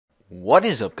What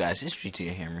is up, guys? It's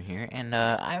GTAHammer here, and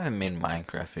I haven't made a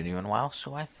Minecraft video in a while,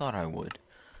 so I thought I would.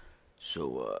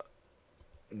 So,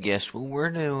 guess what we're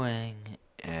doing?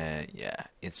 Yeah,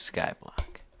 it's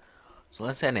Skyblock. So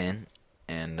let's head in,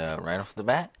 and right off the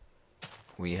bat,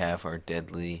 we have our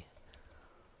deadly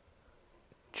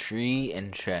tree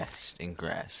and chest in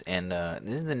grass, and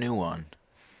this is the new one,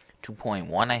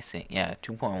 2.1, I think. Yeah,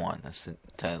 2.1. That's the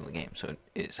title of the game, so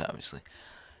it is obviously.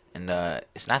 And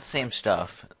it's not the same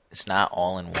stuff. It's not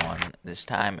all in one. This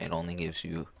time it only gives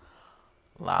you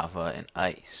lava and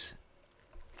ice.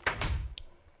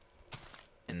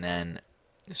 And then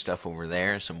the stuff over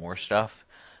there is some more stuff.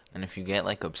 And if you get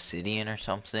like obsidian or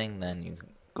something, then you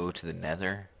go to the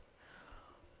nether.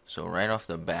 So right off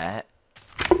the bat,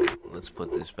 let's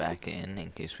put this back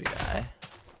in case we die.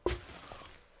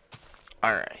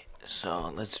 Alright,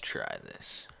 so let's try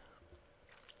this.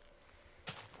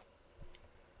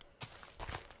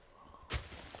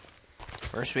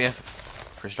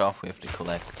 First off, we have to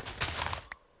collect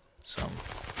some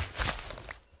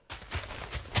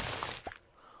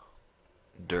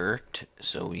dirt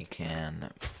so we can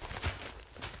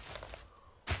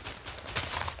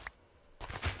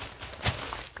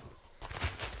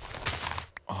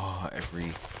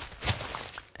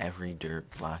every dirt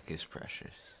block is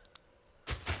precious.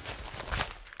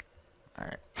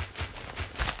 Alright.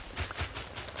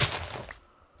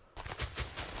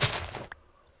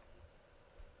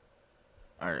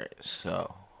 Alright,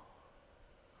 so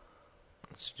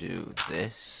let's do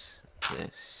this.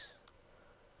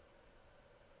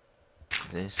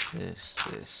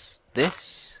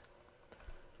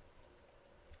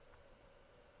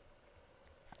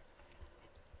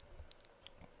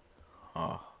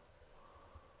 Oh.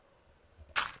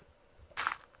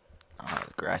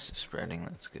 The grass is spreading,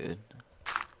 that's good.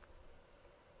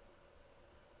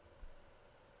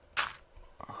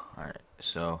 Alright,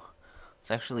 so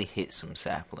let's actually hit some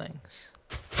saplings.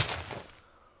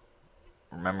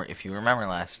 If you remember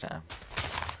last time,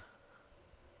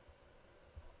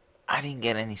 I didn't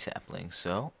get any saplings,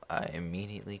 so I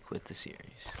immediately quit the series.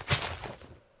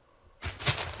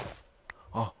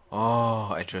 Oh,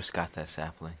 I just got that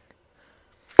sapling.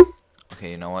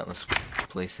 Okay, you know what? Let's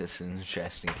place this in the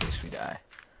chest in case we die.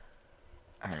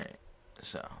 Alright,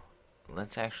 so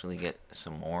let's actually get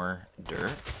some more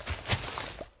dirt.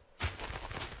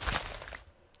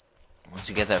 Once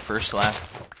you get that first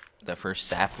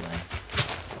sapling,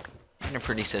 you're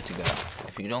pretty set to go.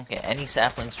 If you don't get any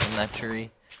saplings from that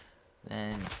tree,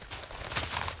 then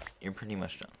you're pretty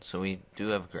much done. So we do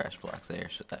have a grass block there,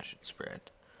 so that should spread.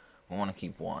 We want to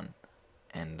keep one,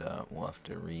 and we'll have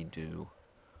to redo.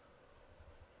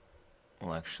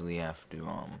 We'll actually have to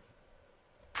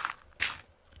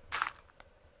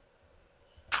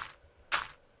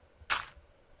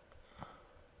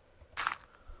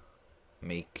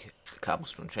make the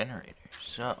cobblestone generator.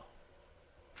 So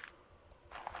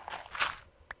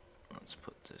let's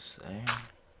put this there.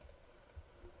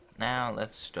 Now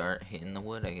let's start hitting the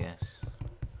wood, I guess,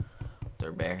 with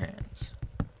our bare hands.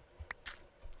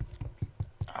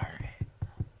 Alright.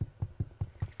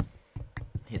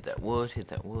 Hit that wood, hit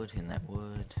that wood.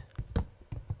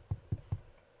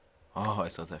 Oh, I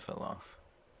thought that fell off.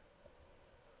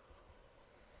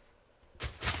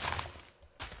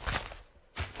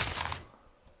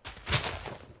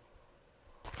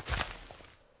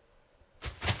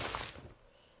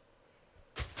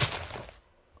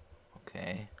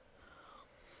 Okay.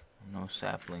 No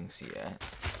saplings yet.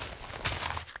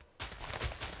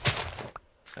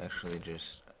 It's actually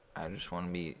I just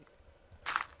want to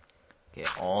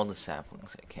get all the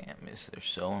saplings I can, because they're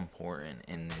so important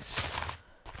in this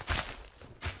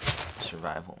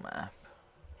survival map.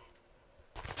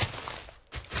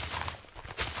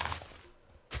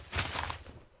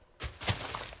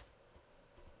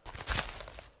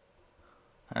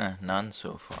 None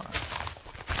so far.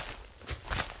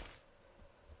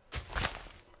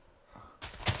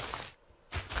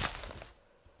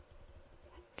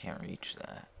 Can't reach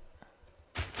that.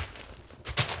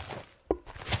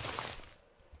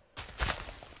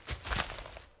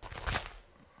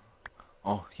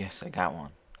 Oh, yes, I got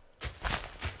one.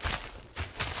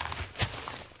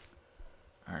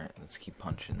 Alright, let's keep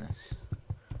punching this.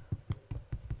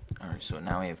 Alright, so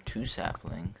now we have 2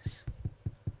 saplings.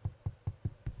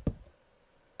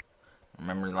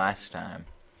 Remember last time,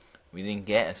 we didn't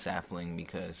get a sapling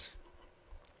because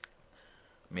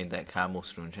I made that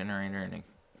cobblestone generator and it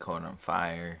caught on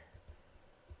fire.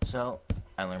 So,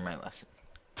 I learned my lesson.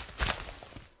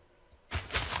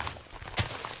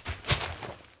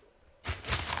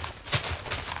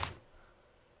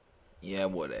 Yeah,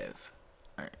 whatever.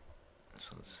 Alright.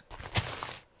 So let's...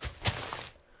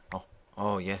 Oh,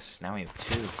 Oh, yes, now we have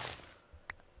 2.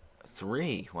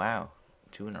 3, wow.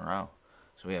 2 in a row.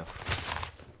 So we have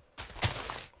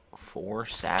 4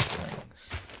 saplings.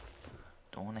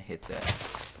 Don't want to hit that.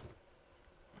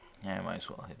 Yeah, I might as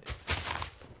well hit it.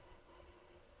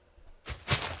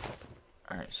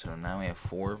 Alright, so now we have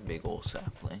 4 big old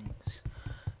saplings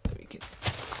that we can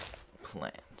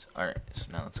plant. Alright, so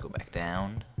now let's go back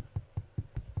down.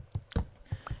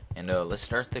 And let's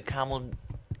start the cobblestone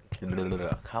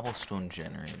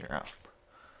generator up.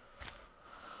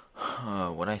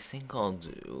 What I think I'll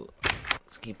do,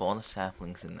 let's keep all the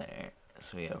saplings in there.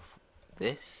 So we have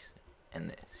this and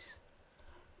this.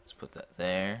 Let's put that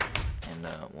there, and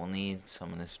we'll need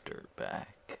some of this dirt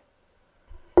back.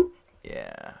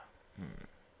 Yeah.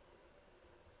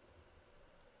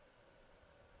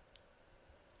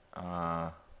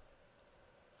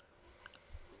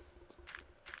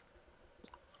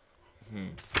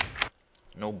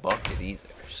 No bucket either,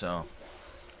 so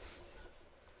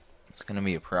it's gonna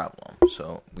be a problem.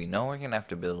 So we know we're gonna have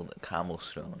to build a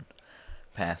cobblestone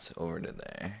path over to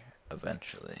there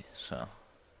eventually. So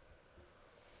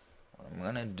what I'm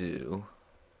gonna do,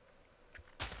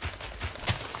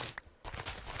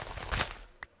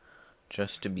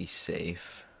 just to be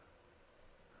safe,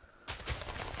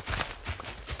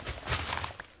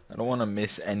 I don't want to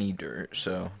miss any dirt,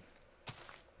 so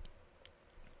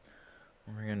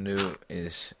what we're gonna do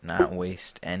is not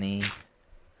waste any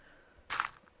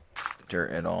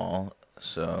dirt at all.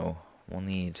 So we'll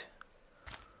need,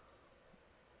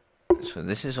 so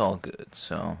this is all good,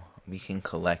 so we can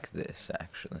collect this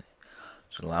actually.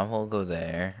 So lava will go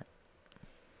there,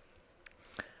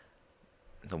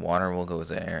 the water will go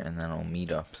there, and then it'll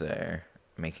meet up there,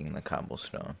 making the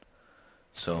cobblestone.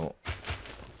 So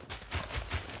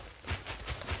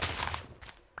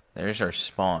there's our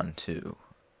spawn too.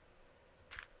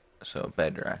 So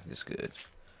bedrock is good.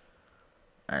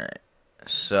 Alright,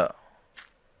 so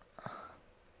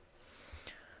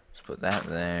let's put that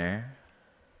there.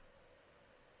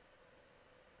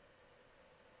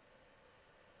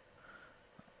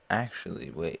 Actually,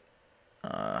 wait.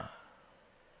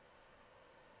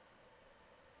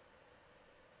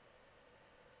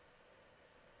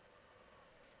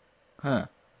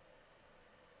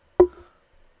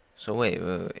 So wait.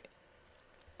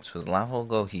 So the lava will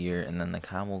go here, and then the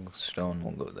cobblestone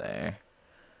will go there.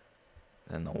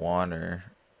 Then the water.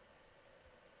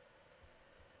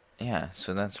 Yeah,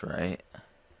 so that's right.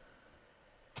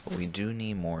 But we do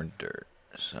need more dirt.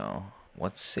 So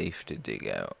what's safe to dig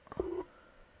out?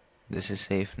 This is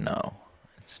safe? No,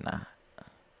 it's not.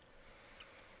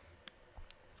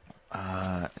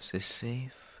 Is this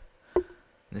safe?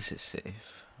 This is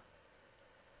safe.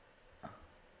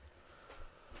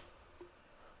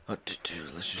 What to do?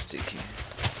 Let's just dig here.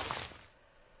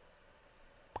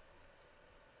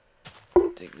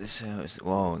 Dig this out.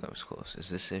 Whoa, that was close. Is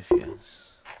this safe? Yes.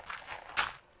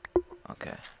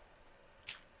 Okay.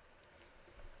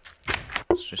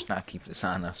 Let's just not keep this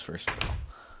on us first of all,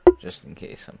 just in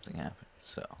case something happens.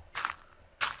 So,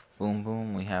 boom,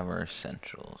 boom. We have our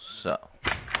essentials. So,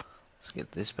 let's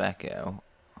get this back out.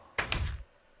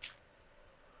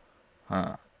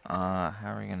 How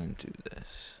are we gonna do this?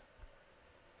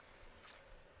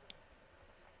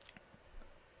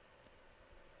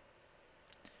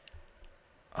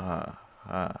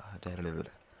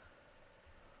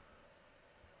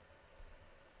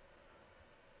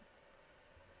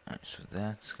 Alright, so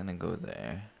that's gonna go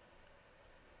there.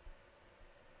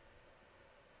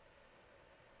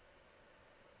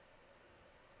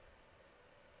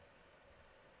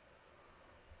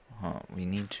 We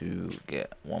need to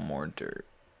get one more dirt.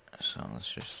 So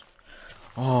let's just...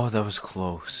 Oh, that was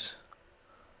close.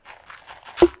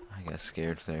 I got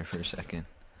scared there for a second.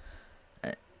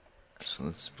 Alright, so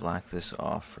let's block this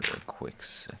off for a quick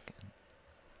second.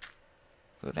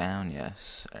 Go down,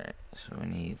 yes. Alright, so we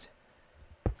need...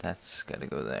 That's gotta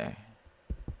go there.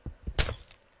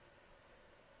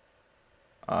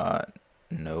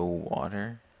 No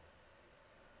water?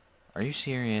 Are you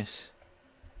serious?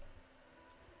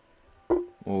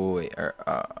 Oh, wait,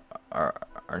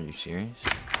 are you serious?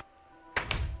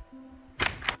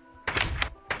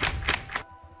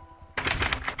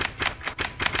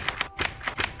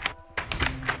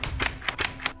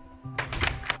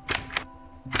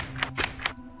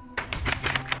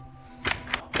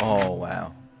 Oh,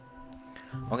 wow.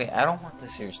 Okay, I don't want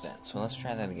this here stat, so let's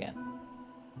try that again.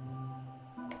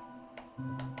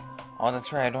 Oh,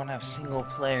 that's right, I don't have single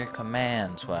player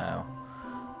commands, wow.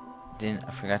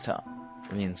 I forgot to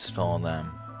reinstall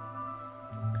them.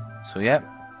 So, yep,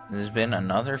 there's been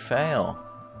another fail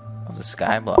of the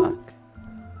Skyblock.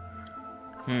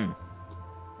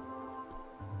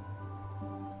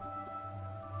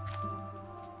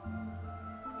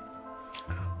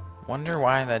 Wonder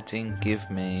why that didn't give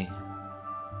me...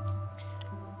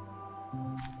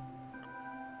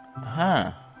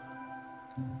 Huh.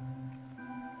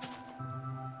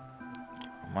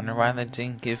 Wonder why that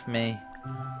didn't give me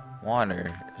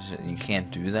water. You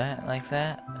can't do that like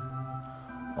that?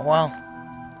 Oh well.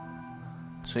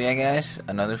 So yeah guys,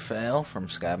 another fail from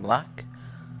Skyblock.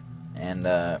 And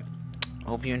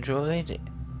hope you enjoyed,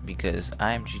 because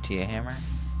I'm GTAHammer.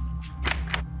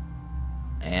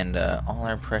 And all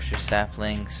our precious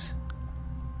saplings.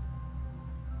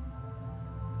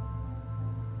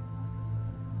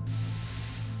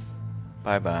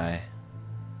 Bye bye.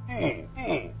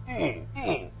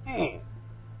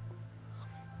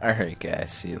 Alright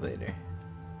guys, see you later.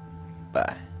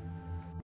 Bye.